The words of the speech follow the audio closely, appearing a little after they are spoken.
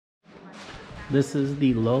This is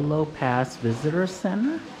the Lolo Pass Visitor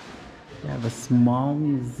Center. They have a small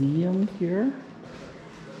museum here.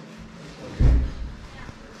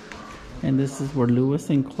 And this is where Lewis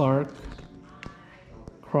and Clark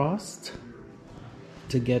crossed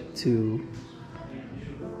to get to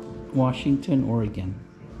Washington, Oregon.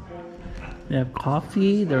 They have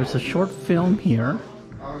coffee. There's a short film here.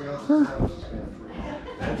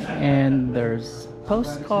 And there's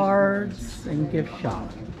postcards and gift shop.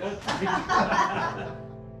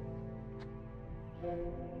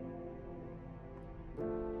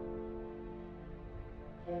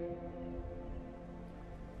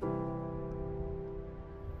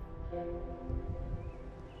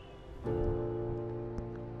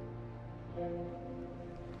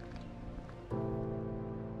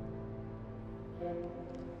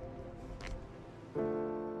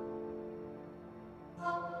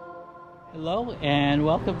 Hello and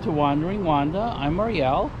welcome to Wandering WandA. I'm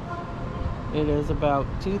Ariel. It is about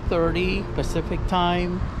 2:30 Pacific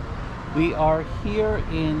time. We are here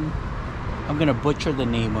in, I'm gonna butcher the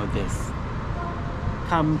name of this,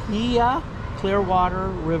 Kamhia Clearwater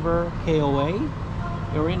River KOA.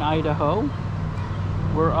 We're in Idaho.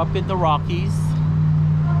 We're up in the Rockies.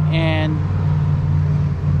 And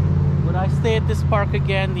would I stay at this park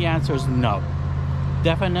again? The answer is no.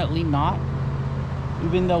 Definitely not.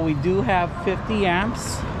 Even though we do have 50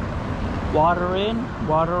 amps, water in,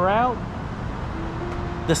 water out,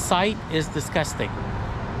 the site is disgusting.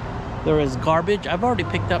 There is garbage. I've already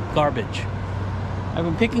picked up garbage. I've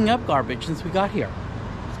been picking up garbage since we got here.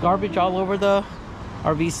 There's garbage all over the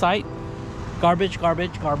RV site. Garbage,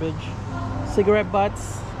 garbage, garbage. Cigarette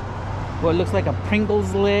butts. What looks like a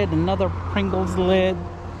Pringles lid, another Pringles lid.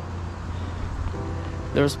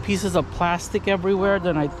 There's pieces of plastic everywhere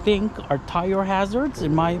that I think are tire hazards,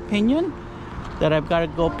 in my opinion, that I've got to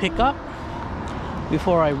go pick up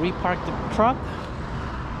before I repark the truck.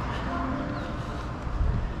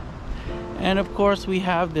 And of course we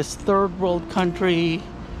have this third world country,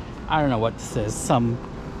 I don't know what this is, some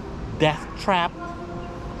death trap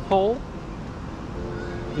hole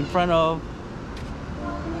in front of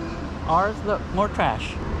ours. Look, more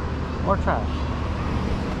trash, more trash,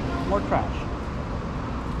 more trash.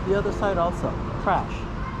 The other side also, trash.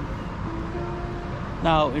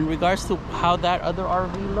 Now, in regards to how that other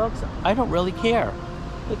RV looks, I don't really care.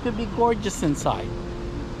 It could be gorgeous inside.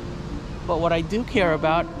 But what I do care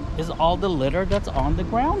about is all the litter that's on the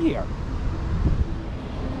ground here.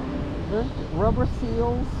 There's rubber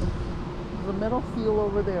seals. There's a metal seal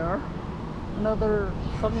over there. Another,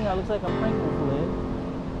 something that looks like a Pringles lid.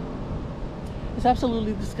 It's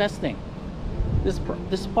absolutely disgusting.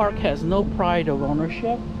 This park has no pride of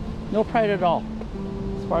ownership, no pride at all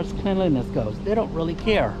as far as cleanliness goes. They don't really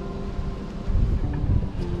care.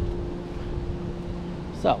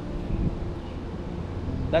 So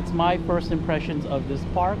that's my first impressions of this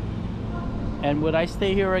park. And would I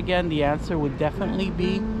stay here again? The answer would definitely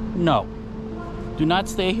be no. Do not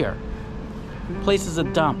stay here. The place is a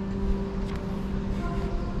dump.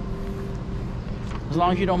 As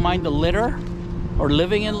long as you don't mind the litter or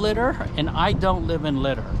living in litter, and I don't live in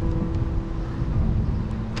litter.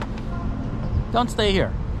 Don't stay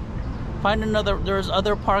here. Find another. There's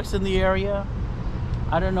other parks in the area.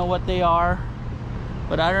 I don't know what they are,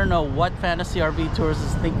 but I don't know what Fantasy RV Tours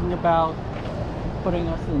is thinking about putting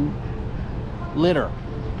us in litter.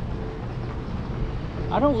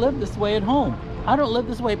 I don't live this way at home. I don't live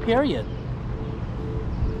this way, period.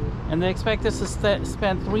 And they expect us to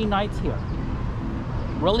spend 3 nights here.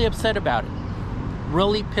 Really upset about it.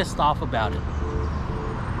 Really pissed off about it.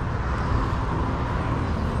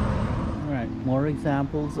 Alright, more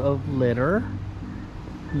examples of litter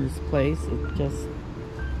in this place. It's just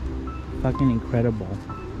fucking incredible.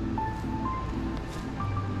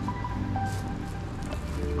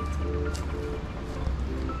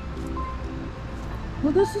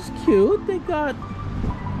 Well, this is cute. They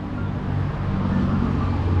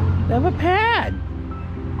have a pad.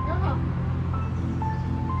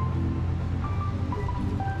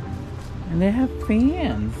 And they have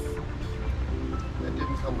fans. That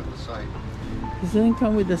didn't come with the site. This didn't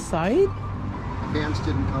come with the site? The fans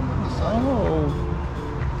didn't come with the site. Oh.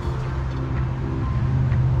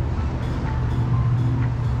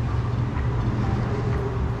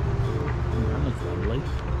 That looks lovely.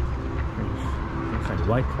 Looks like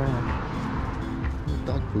white trash.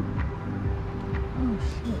 Dog poop. Oh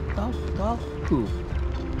shit, dog poop.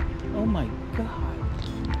 Oh my god.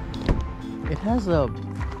 It has a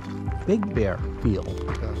Big Bear feel.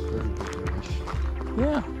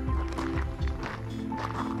 Yeah.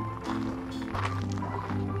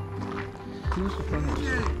 Who's in front of us?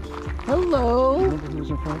 Hello. Remember who's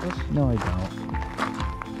in front of us? No, I don't.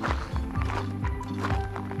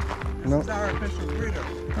 Nope. is our official breeder.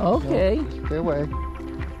 Okay. Stay away.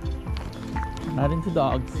 Not into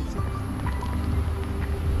dogs.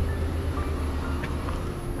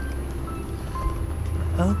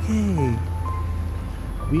 Okay.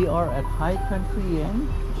 We are at High Country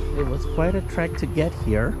Inn. It was quite a trek to get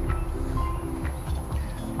here.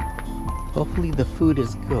 Hopefully the food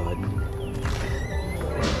is good.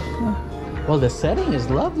 Well, the setting is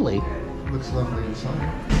lovely. Looks lovely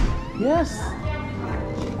inside. Yes.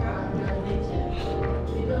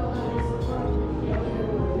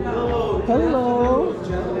 Hello.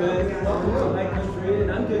 Gentlemen, welcome to High Country,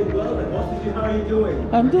 and I'm doing well. And both of you, how are you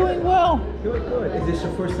doing? I'm doing well. Good, good. Is this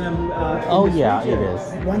your first time? Oh in this yeah, region? it is.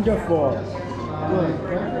 Wonderful. Well, my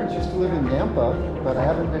grandparents used to live in Nampa, but I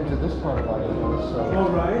haven't been to this part of Idaho, so. All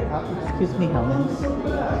right. Excuse me, Helen.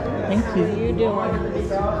 Thank you. How you doing?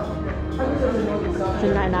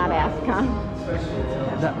 Did I not ask, huh?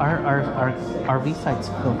 Our RV site's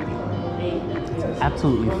filthy. It's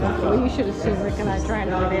absolutely filthy. Well, you should have seen Rick and I trying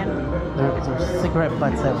to get in. There's cigarette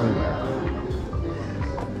butts everywhere.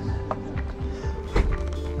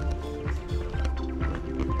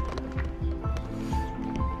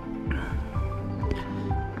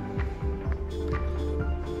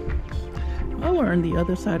 Oh, we're on the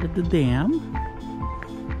other side of the dam.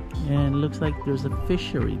 And it looks like there's a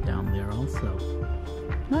fishery down there also.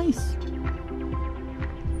 Nice.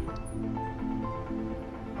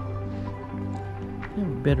 They have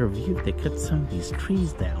a better view if they cut some of these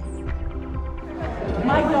trees down.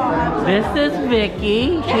 My God. This is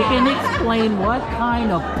Vicky. She can explain what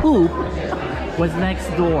kind of poop was next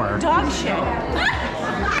door. Dog shit.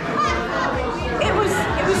 It was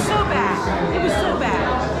so bad. It was so bad.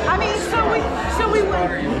 I mean,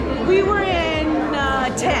 we were in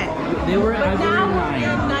 10. They were But now in we're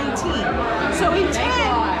in 19. So in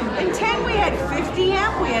 10 we had 50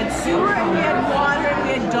 amp, we had sewer, and we had water, and we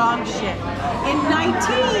had dog shit. In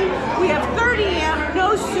 19 we have 30 amp,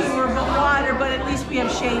 no sewer but water, but at least we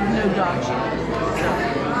have shade and no dog shit.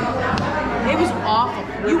 It was awful.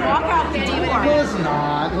 You walk out the door. It was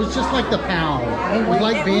not. It was just like the pound. It was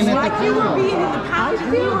like It being was at like the you were pound. being in the pound.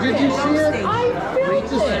 Did you see it? It's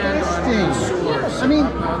disgusting. I mean,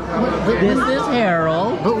 This is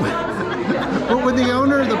Harold. but when the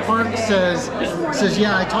owner of the park says,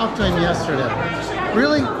 yeah, I talked to him yesterday.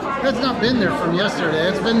 Really? That's not been there from yesterday.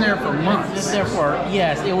 It's been there for months. Therefore,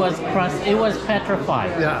 yes, it was it was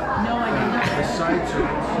petrified. Yeah. No, I did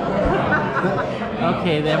not.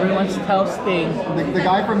 Okay, everyone's toasting. The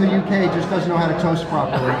guy from the UK just doesn't know how to toast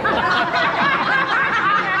properly.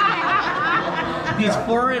 These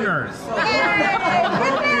foreigners.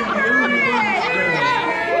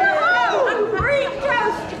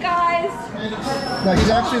 No,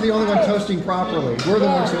 he's actually the only one toasting properly. We're the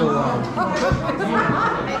ones who are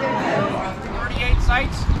 38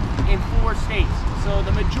 sites in 4 states. So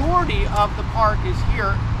the majority of the park is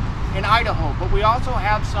here in Idaho, but we also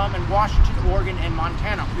have some in Washington, Oregon, and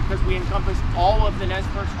Montana because we encompass all of the Nez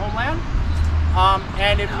Perce homeland.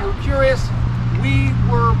 And if you're curious, we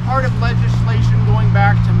were part of legislation going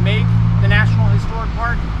back to make the National Historic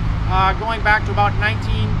Park, going back to about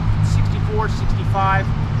 1964-65,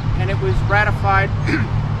 and it was ratified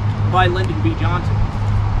by Lyndon B. Johnson.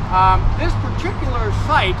 This particular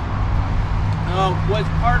site was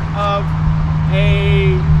part of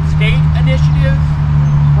a state initiative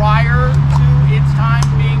prior to its time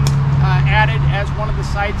being added as one of the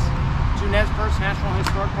sites to Nez Perce National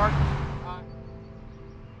Historic Park.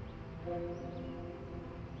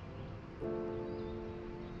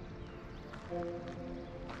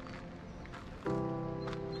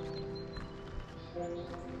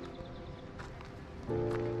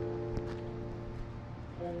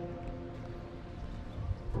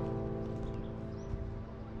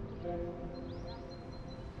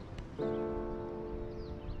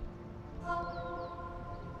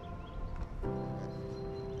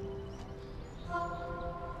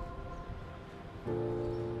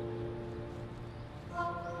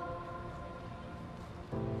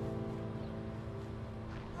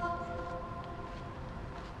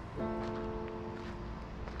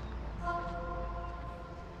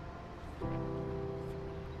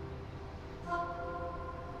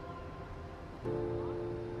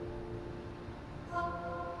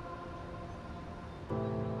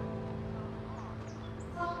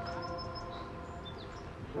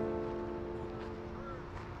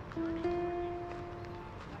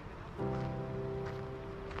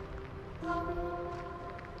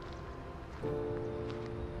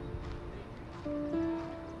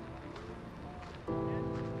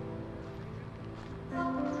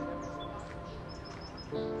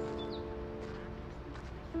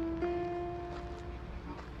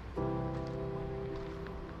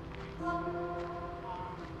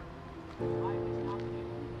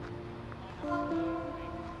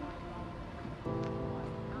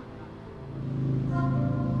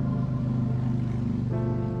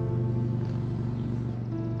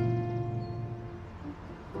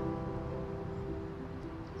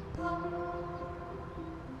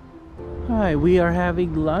 Alright, we are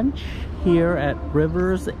having lunch here at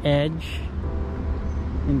River's Edge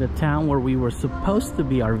in the town where we were supposed to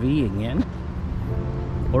be RVing in.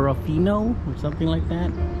 Orofino or something like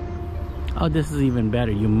that. Oh, this is even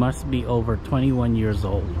better. You must be over 21 years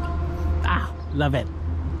old. Ah, love it.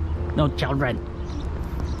 No children.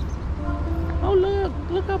 Oh,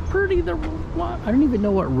 look how pretty the water. I don't even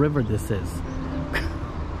know what river this is.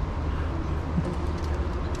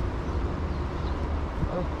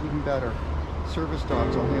 Oh, even better. Service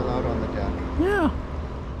dogs only allowed on the deck. Yeah.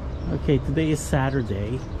 Okay, today is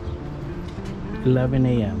Saturday, 11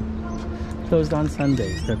 a.m. Closed on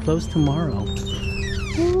Sundays. They're closed tomorrow.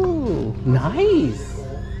 Ooh, nice.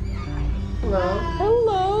 Hello.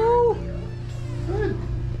 Hello. Good.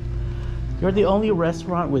 You're the only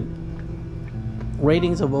restaurant with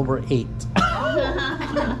ratings of over 8.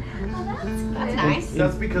 That's nice.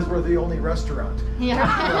 That's because we're the only restaurant.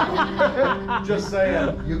 Yeah. Just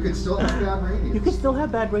saying. You could still have bad ratings. You can still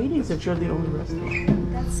have bad ratings if you're the only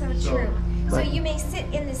restaurant. That's so true. So you may sit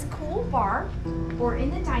in this cool bar, or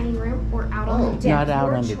in the dining room, or out on the deck. Not out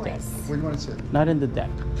Your on the choice. deck. Where do you want to sit? Not in the deck.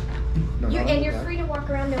 No, You're, not on and the you're deck. free to walk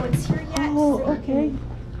around. No one's here yet. Oh, so you okay. can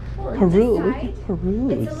pull it Peru. this We side. could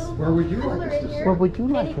peruse. It's a little Where would you cooler like us in to here. sit? Where would you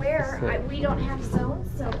like us to Anywhere. sit? We don't have zones,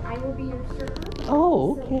 so I will be your server.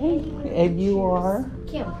 Oh, So okay. anywhere And you choose. are?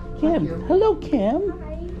 Kim. Kim. Hello, Kim.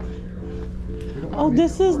 Hi. We don't Oh, want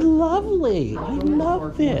this to is lovely. I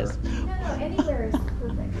love this. No, anywhere is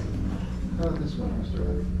perfect. How about this one,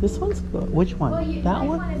 Mr. Ed? This one's good. Which one? Well, you That might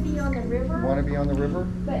one? want to be on the river, You want to be on the river?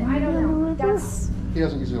 but I don't know. That's He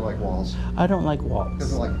doesn't usually like walls. I don't like walls.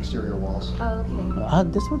 Doesn't like exterior walls. oh, okay.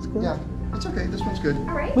 This one's good. Yeah, it's okay. This one's good.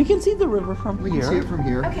 All right. We can see the river from We here. can see it from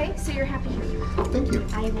here. Okay, so you're happy here. Thank you.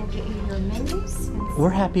 I will get you your menus. And We're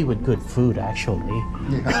happy with good food, actually.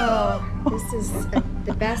 Yeah. oh, this is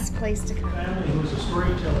the best place to come. Family who was a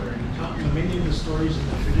storyteller, and he taught me many of the stories and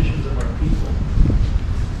the traditions of our people.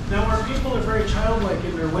 Now, our people are very childlike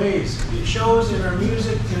in their ways. It shows in our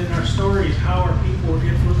music and in our stories how our people were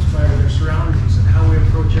influenced by their surroundings and how we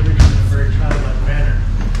approach everything in a very childlike manner.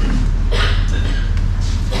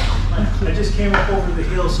 I just came up over the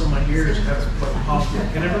hill, so my ears have popped.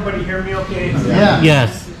 Can everybody hear me okay? Yeah.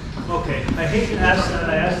 Yes. Okay, I hate to ask that.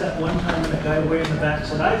 I asked that one time, and the guy way in the back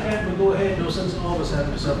said, I can't, but go ahead. No sense all of us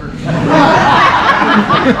having to suffer.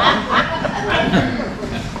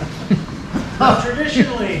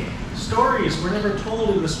 Traditionally, stories were never told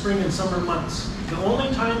in the spring and summer months. The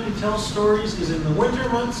only time to tell stories is in the winter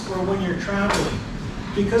months or when you're traveling.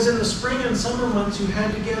 Because in the spring and summer months, you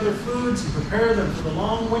had to gather foods and prepare them for the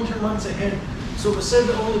long winter months ahead. So it was said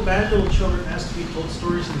that only bad little children asked to be told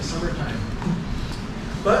stories in the summertime.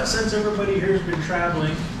 But since everybody here has been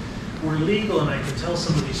traveling, we're legal and I can tell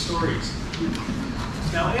some of these stories.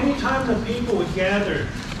 Now, anytime the people would gather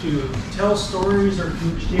to tell stories or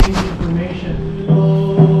to exchange information,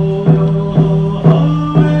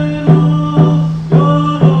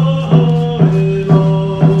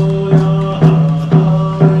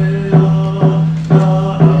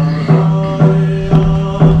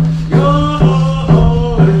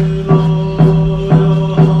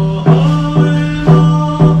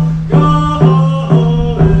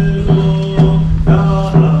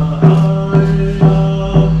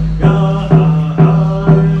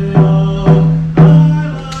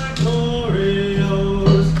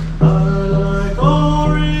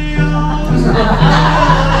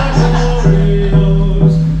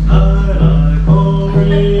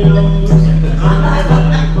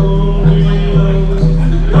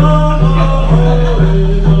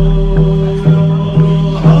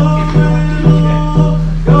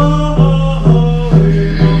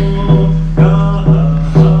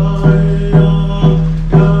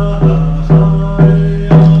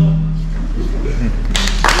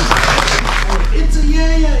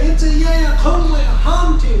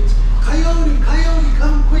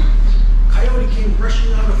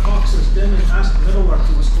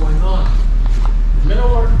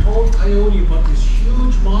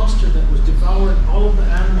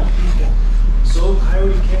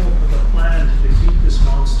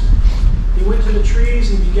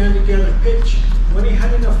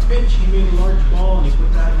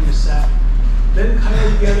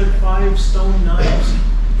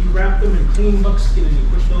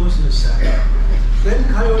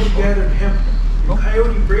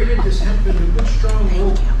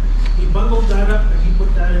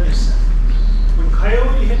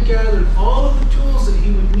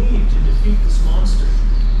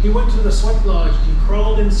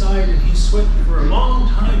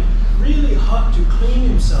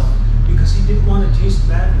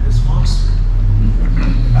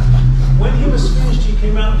 When he was finished, he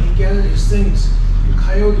came out and he gathered his things, and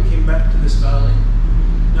Coyote came back to this valley.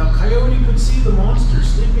 Now Coyote could see the monster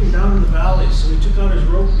sleeping down in the valley, so he took out his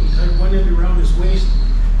rope, he tied one end around his waist,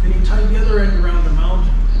 and he tied the other end around the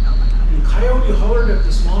mountain. And Coyote hollered at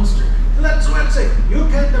this monster, "Let's it! You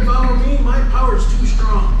can't devour me, my power's too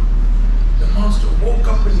strong." The monster woke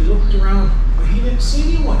up and he looked around, but he didn't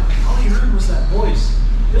see anyone. All he heard was that voice.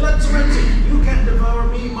 "Let's it! You can't devour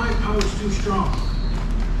me, my power's too strong."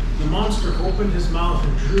 The monster opened his mouth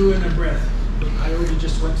and drew in a breath, but Coyote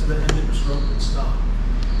just went to the end of his rope and stopped.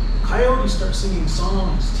 Coyote started singing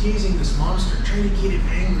songs, teasing this monster, trying to get him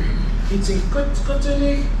angry. He'd sing,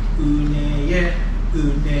 "Kut-kutani, une-ye,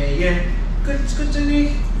 une-ye,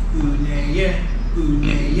 kut-kutani, une-ye,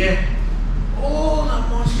 une-ye." Oh, that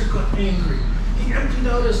monster got angry. He emptied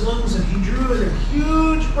out his lungs and he drew in a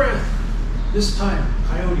huge breath. This time,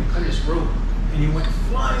 Coyote cut his rope and he went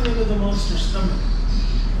flying into the monster's stomach.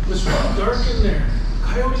 It was really dark in there.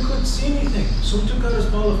 Coyote couldn't see anything, so he took out his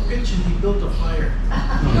ball of pitch and he built a fire.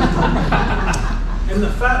 And the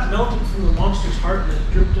fat melted from the monster's heart and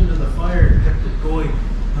it dripped into the fire and kept it going.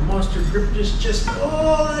 The monster gripped his chest.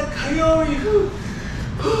 Oh, that Coyote!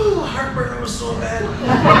 Oh, heartburn was so bad. Oh,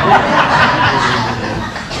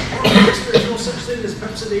 there's no such thing as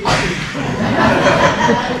Pepsi.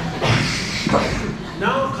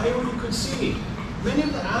 Now Coyote could see. Many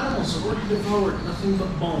of the animals had already devoured nothing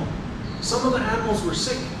but bone. Some of the animals were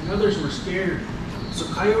sick and others were scared. So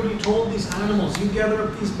Coyote told these animals, "You gather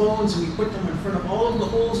up these bones and you put them in front of all of the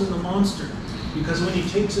holes in the monster. Because when he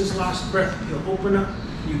takes his last breath, he'll open up,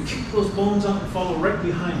 you kick those bones out and follow right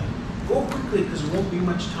behind. Go quickly because there won't be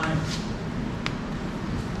much time."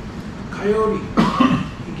 Coyote,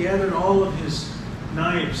 he gathered all of his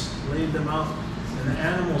knives, laid them out, and the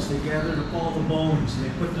animals, they gathered up all the bones and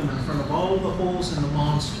they put them in front of all of the holes in the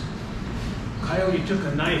monster. Coyote took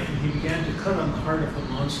a knife and he began to cut on the heart of the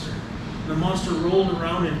monster. The monster rolled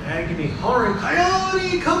around in agony, hollering,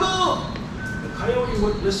 "Coyote, come out!" The Coyote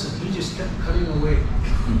wouldn't listen, he just kept cutting away.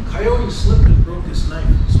 Coyote slipped and broke his knife,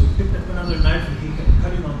 so he picked up another knife and he kept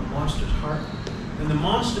cutting on the monster's heart. And the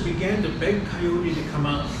monster began to beg Coyote to come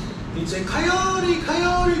out. He'd say, "Coyote,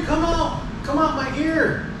 Coyote, come out! Come out my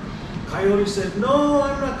ear!" Coyote said, "No,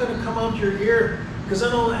 I'm not going to come out your ear, because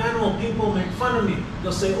then all the animal people make fun of me.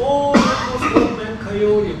 They'll say, 'Oh, there goes old man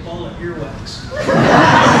Coyote, a ball of earwax.'"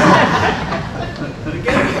 But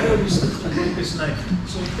again, Coyote slipped and broke his knife.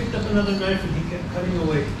 So he picked up another knife and he kept cutting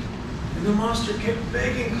away. And the monster kept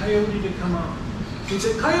begging Coyote to come out. He'd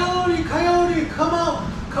say, "Coyote, Coyote, come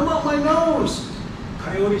out my nose."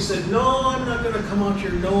 Coyote said, "No, I'm not going to come out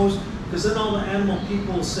your nose, because then all the animal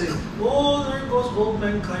people will say, 'Oh, there goes old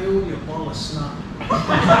man Coyote, a ball of snot.'"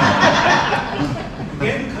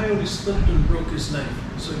 Again, Coyote slipped and broke his knife.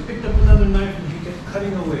 So he picked up another knife and he kept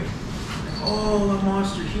cutting away. And oh, the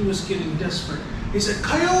monster, he was getting desperate. He said,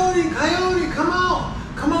 "Coyote, Coyote, come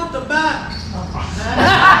out the back."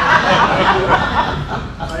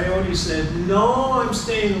 Coyote said, "No, I'm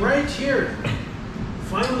staying right here."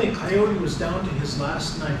 Finally, Coyote was down to his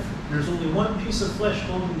last knife. There's only one piece of flesh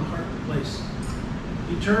holding the heart in place.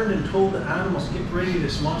 He turned and told the animals, "Get ready,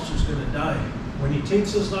 this monster's going to die. When he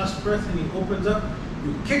takes his last breath and he opens up,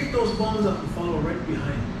 you kick those bones up and follow right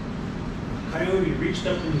behind." Coyote reached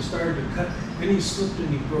up and he started to cut, then he slipped and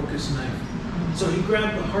he broke his knife. So he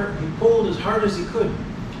grabbed the heart and he pulled as hard as he could.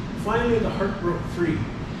 Finally, the heart broke free,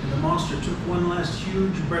 and the monster took one last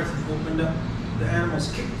huge breath and opened up. The animals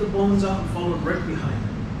kicked the bones out and followed right behind.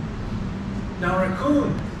 Now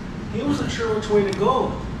Raccoon, he wasn't sure which way to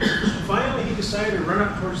go. Finally, he decided to run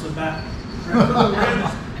up towards the back. Raccoon ran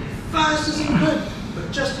as fast as he could,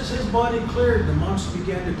 but just as his body cleared, the monster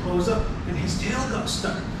began to close up, and his tail got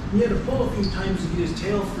stuck. He had to pull a few times to get his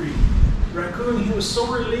tail free. Raccoon, he was so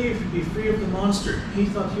relieved to be free of the monster. He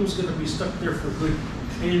thought he was going to be stuck there for good.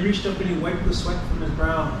 And he reached up and he wiped the sweat from his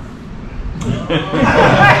brow.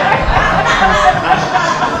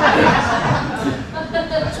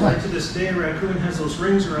 That's why to this day, Raccoon has those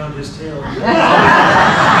rings around his tail.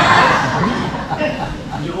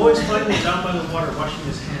 You always find him down by the water washing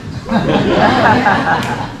his hands.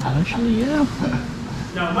 Actually, yeah.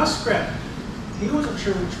 Now, Muskrat, he wasn't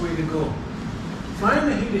sure which way to go.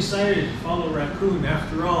 Finally, he decided to follow Raccoon.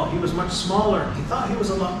 After all, he was much smaller. He thought he was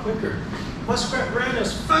a lot quicker. Muskrat ran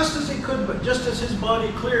as fast as he could, but just as his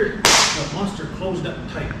body cleared, the monster closed up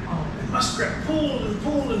tight. And Muskrat pulled and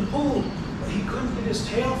pulled and pulled, but he couldn't get his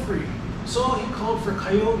tail free. So he called for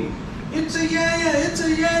Coyote. "It's a yaya! It's a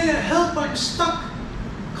yaya! Help, I'm stuck!"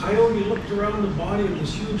 Coyote looked around the body of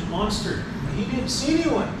this huge monster, but he didn't see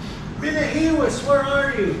anyone. "Minahewis, where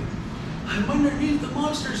are you?" I'm underneath the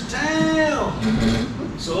monster's tail.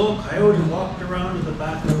 So Coyote walked around to the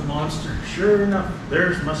back of the monster. Sure enough,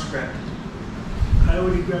 there's Muskrat.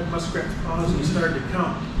 Coyote grabbed Muskrat's paws and he started to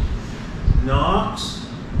count. Knox,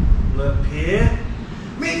 Lepit,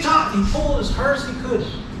 Metot. He pulled as hard as he could.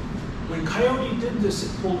 When Coyote did this,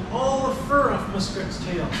 it pulled all the fur off Muskrat's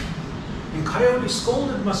tail. And Coyote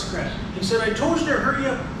scolded Muskrat. He said, I told you to hurry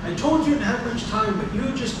up. I told you to have much time, but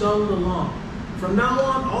you just dawdled along. From now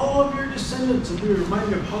on, all of your descendants will be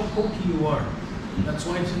reminded of how pokey you are. That's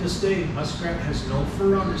why to this day, Muskrat has no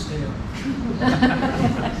fur on his tail.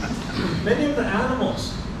 Many of the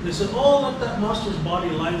animals, they said, oh, let that monster's body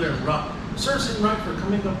lie there and rot. It serves him right for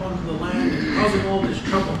coming up onto the land and causing all this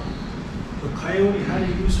trouble. But Coyote had a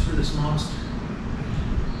use for this monster.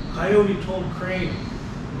 Coyote told Crane,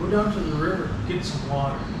 go down to the river, get some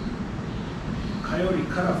water. Coyote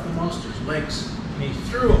cut off the monster's legs and he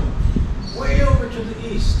threw him way over to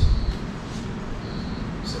the east.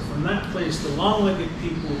 So from that place, the long-legged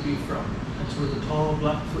people will be from. That's where the tall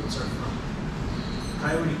Blackfoots are from.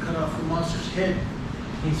 Coyote cut off the monster's head.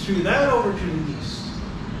 He threw that over to the east.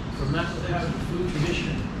 From that, they have the flute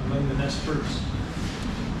tradition among the Nez Perce.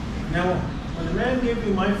 Now, when the man gave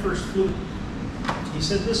me my first flute, he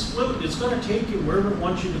said, this flute, it's going to take you wherever it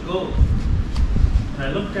wants you to go. And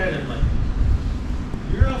I looked at him like,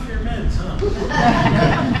 you're off your meds, huh?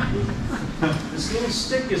 This little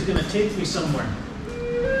stick is going to take me somewhere.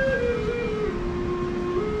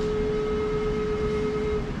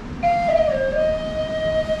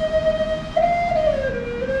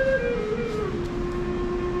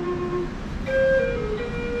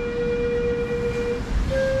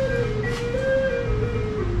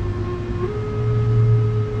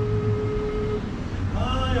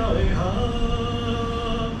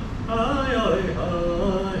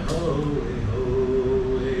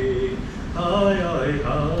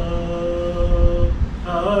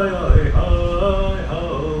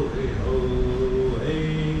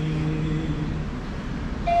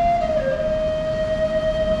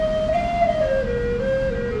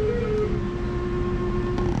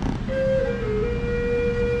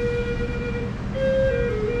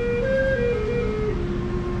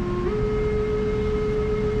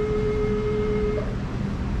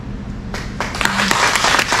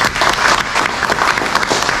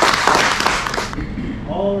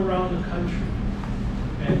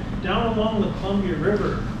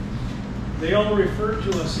 They all refer to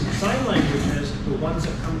us in sign language as the ones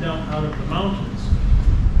that come down out of the mountains,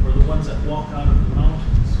 or the ones that walk out of the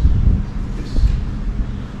mountains.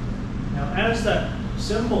 Now, as that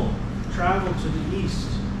symbol traveled to the east,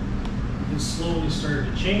 it slowly started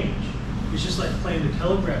to change. It's just like playing the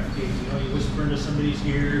telegraph game. You know, you whisper into somebody's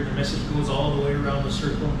ear, the message goes all the way around the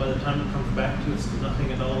circle, and by the time it comes back to you, it's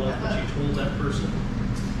nothing at all like what you told that person.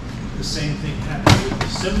 The same thing happened with the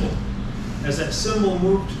symbol. As that symbol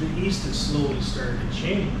moved to the east, it slowly started to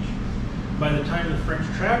change. By the time the French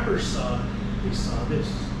trappers saw it, they saw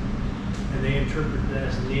this. And they interpreted that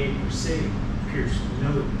as nez percé, pierced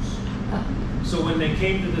nose. So when they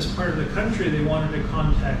came to this part of the country, they wanted to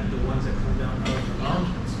contact the ones that come down out of the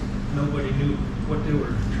mountains. Nobody knew what they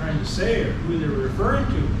were trying to say or who they were referring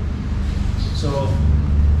to. So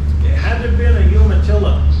it had to have been a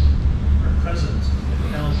Umatilla, our cousins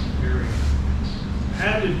in the Elm area.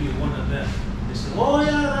 Had to be one of them. They said, oh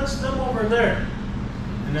yeah, that's them over there.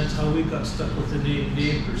 And that's how we got stuck with the name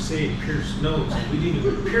nez percé, pierced nose. We didn't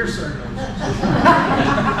even pierce our noses.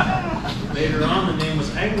 Later on, the name was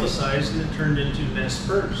anglicized and it turned into Nez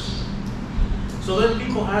Perce. So then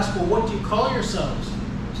people ask, well, what do you call yourselves?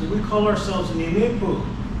 So we call ourselves Ninipu.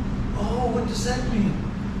 Oh, what does that mean?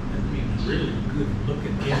 That means really good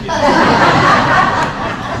looking Indian.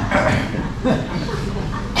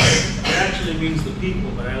 It actually means the people,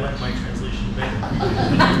 but I like my translation better.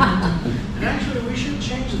 And actually, we should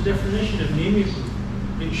change the definition of Ninipu.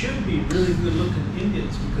 It should be really good looking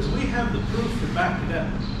Indians because we have the proof to back it up.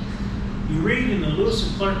 You read in the Lewis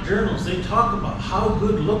and Clark journals, they talk about how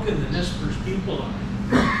good looking the Nez Perce people are.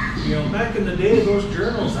 You know, back in the day, those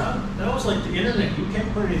journals, that was like the internet. You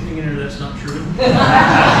can't put anything in there that's not true.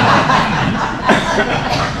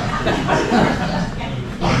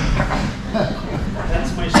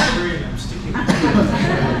 That's my story, and I'm sticking to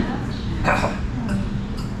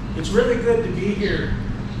it. It's really good to be here.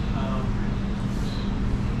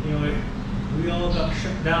 You know, we all got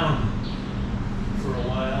shut down for a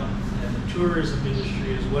while, and the tourism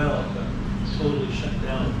industry as well got totally shut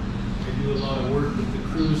down. I do a lot of work with the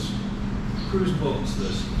cruise boats, the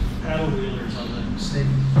paddle wheelers on the Snake.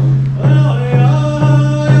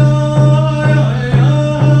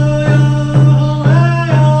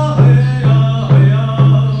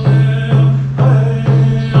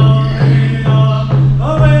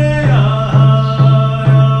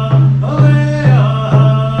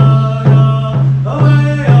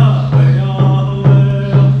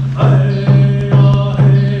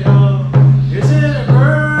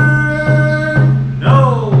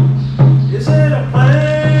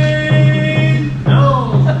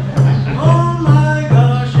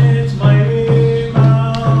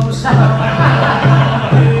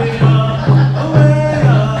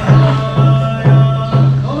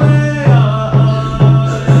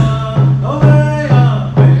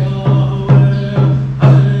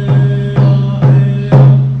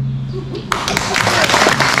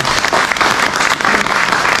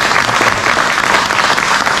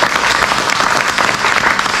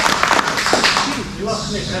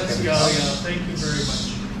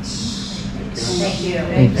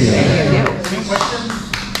 Any questions?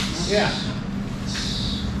 Yeah.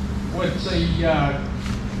 With the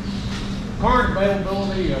current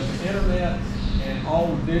availability of internet and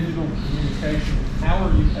all digital communication, how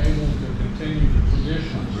are you able to continue the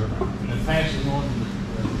traditions and passing on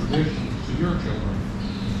the traditions to your children?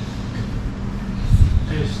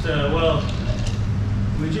 Just, well,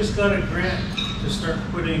 we just got a grant to start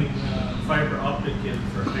putting fiber optic in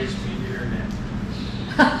for high-speed internet.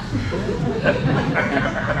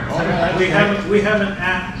 we have an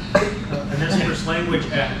app, an English language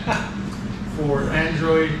app for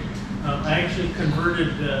Android. I actually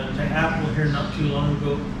converted to Apple here not too long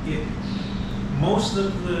ago. Most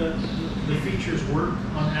of the features work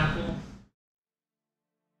on Apple.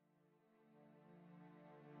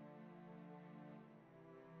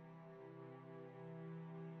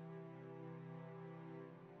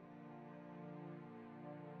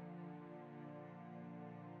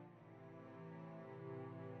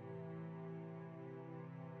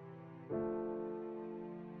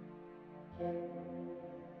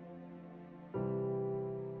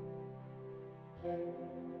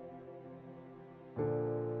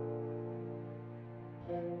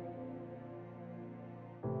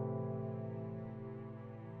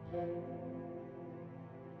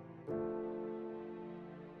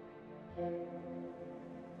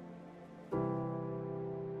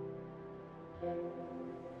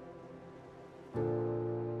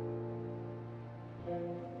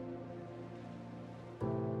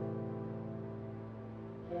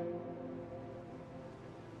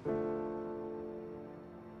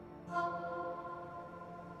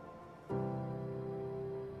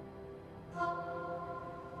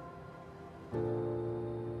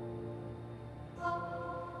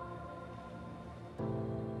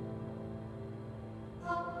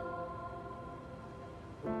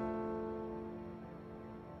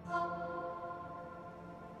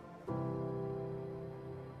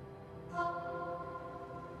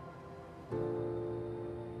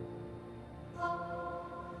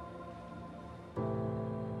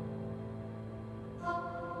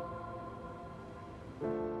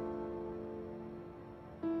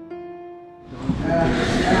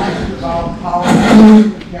 Asked about how the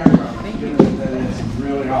camera that it's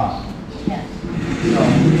really hot. Yes. So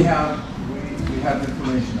we have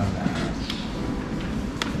information on that.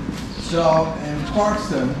 So in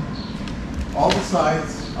Clarkston, all the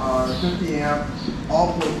sites are 50 amp,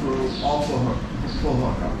 all pull through, all full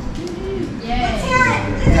hookup.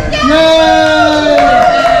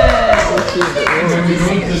 Let's hear it. Can we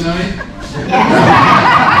go tonight?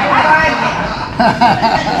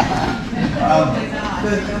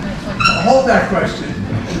 Hold that question.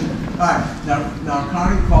 All right, now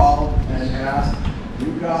Connie called and asked,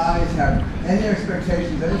 you guys have any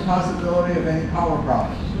expectations, any possibility of any power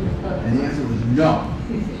problems? And the answer was no.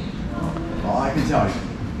 All I can tell you.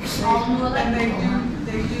 And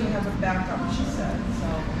they do have a backup, she said, so.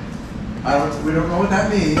 We don't know what that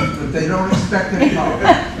means, but they don't expect any power.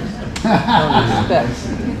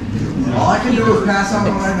 All I can do is pass on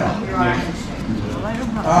what I know.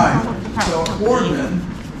 All right, so Boardman,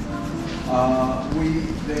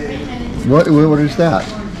 What is that?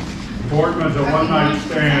 Boardman's a one-night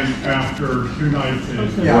stand after 2 nights in.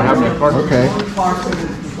 Yeah, What happened to Clarkston?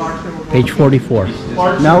 Page 44.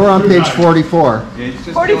 Now we're on page 44. It's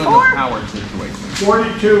just 44? Howard situation.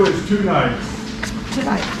 42 is 2 nights.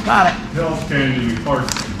 Tonight, got it. Hell's Candy in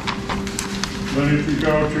Clarkston. Then if you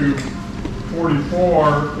go to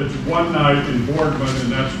 44, it's 1 night in Boardman,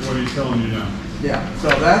 and that's what he's telling you now. Yeah, so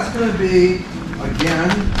that's going to be, again,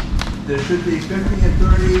 there should be 50 and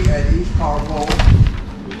 30 at each power pole.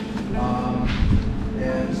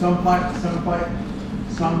 And some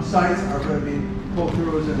sites are going to be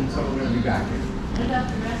pull-throughs and some are going to be back in. What about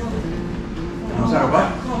the rest of it? I'm sorry, what?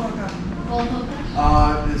 Full hookup?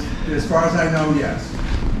 As far as I know, yes.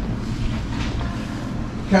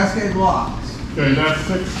 Cascade locks. Okay, that's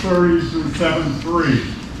 6:30 through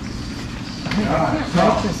 7:3. All right, so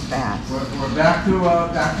we're back to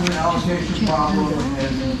an allocation problem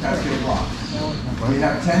in Cascade locks. We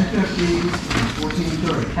have 1050s and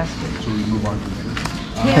 1430. So we move on to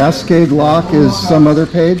there. Cascade lock is some other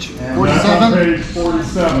page? 47? Page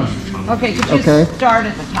 47. Okay, could you start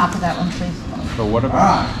at the top of that one, please? So what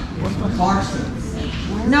about Clarkston?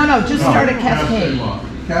 No, just start at Cascade. Lock.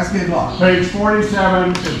 Cascade lock. Page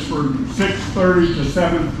 47, it's from 6:30 to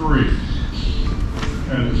 7:3.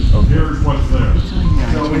 And here's what's there.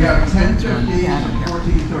 So we have 1050 and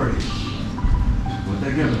 1430. What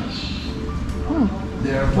they're giving us.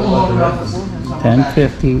 They're full hookups.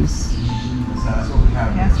 1050s. That's what we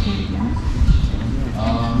have. Cascade again.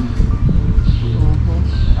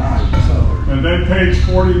 Alright, so. And And then page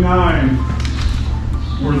 49,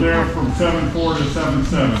 we're there from 7/4 to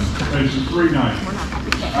 7/7, page 3 nights.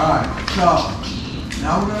 All right, so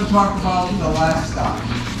now we're going to talk about the last stop,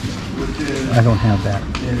 which is I don't have that.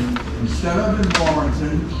 Instead of in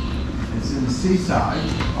Warrenton, it's in Seaside.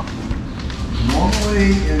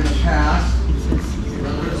 Normally, in the past,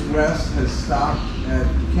 Campers West has stopped at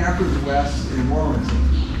Campers West in Warrenton.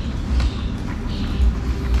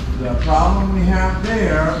 The problem we have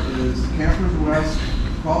there is Campers West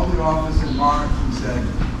called the office in March and said,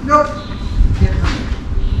 nope, can't come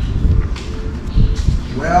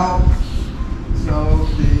in. Well, so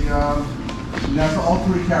and that's all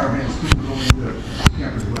 3 caravans people going to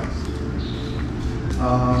Campers West.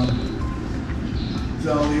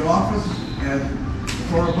 So the office and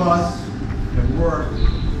for a bus have worked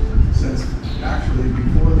since actually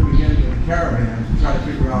before the beginning of the caravan to try to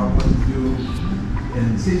figure out what to do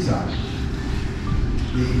in Seaside.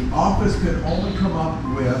 The office could only come up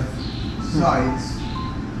with sites,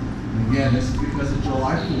 and again, this is because of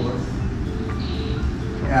July 4th,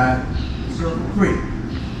 at Circle Creek.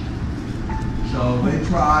 So they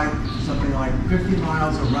tried something like 50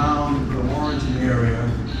 miles around the Warrenton area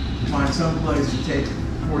to find some place to take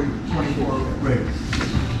 24 rigs.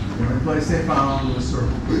 The only place they found was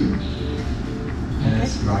Circle Creek, and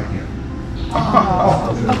it's dry camp.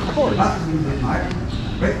 Of course.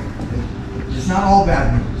 It's not all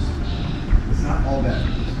bad news. It's not all bad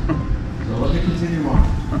news. So let me continue on.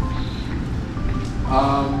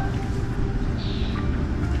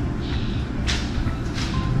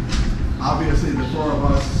 Obviously, the 4 of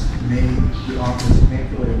us made the office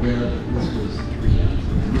painfully aware that this was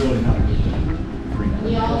really not a good thing.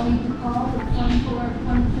 We all need to call the 24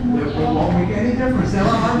 function. It won't make any difference. There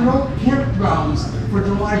are no campgrounds for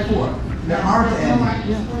July 4th. There aren't any.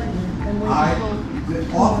 The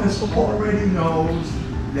office already knows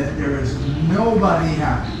that there is nobody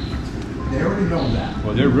happy. They already know that.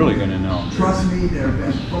 Well, they're really going to know. Trust me, there have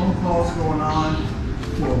been phone calls going on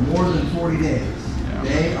for more than 40 days. Yeah.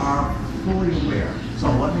 They are fully aware. So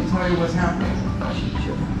let me tell you what's happening.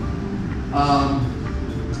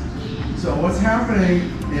 So what's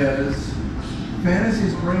happening is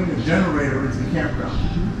Fantasy's bringing a generator into the campground.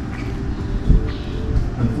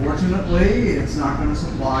 Unfortunately, it's not going to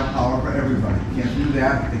supply power for everybody. You can't do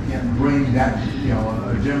that. They can't bring that, a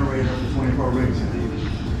generator for 24 rigs in.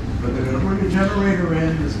 But they're going to bring a generator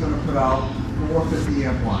in that's going to put out 4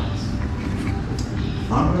 50-amp lines.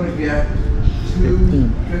 I'm going to get 2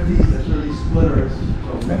 50 to 30 splitters, so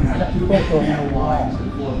we're going to have 2 50-amp lines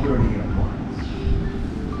and 4 30-amp lines.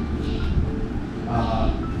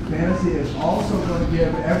 Fantasy is also going to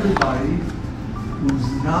give everybody who's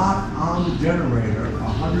not on the generator a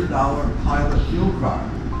 $100 pilot fuel card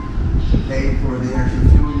to pay for the extra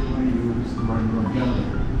fuel you're going to use to run your own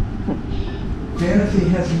generator. Fantasy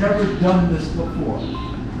has never done this before.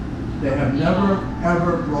 They have never,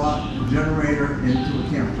 ever brought a generator into a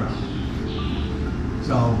campground.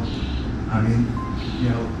 So, I mean,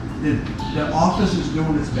 the office is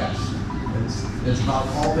doing its best. It's about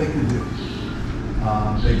all they can do.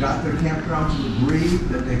 They got their campground to agree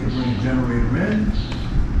that they can bring a generator in,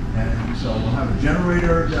 and so we'll have a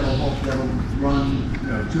generator that'll run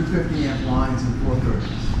 2 50-amp lines and 4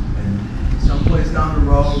 30s. And someplace down the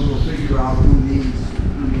road, we'll figure out who needs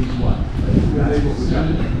what. That's what we got.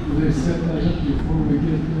 Will they set that up before we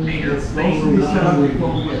get there? It's supposed to be set up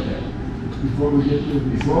before we get there. Before we get there?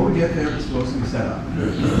 Before we get there, it's supposed to be set up.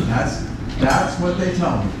 That's what they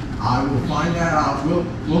tell me. I will find that out.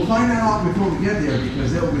 We'll find that out before we get there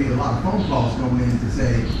because there will be a lot of phone calls going in to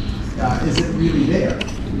say, is it really there?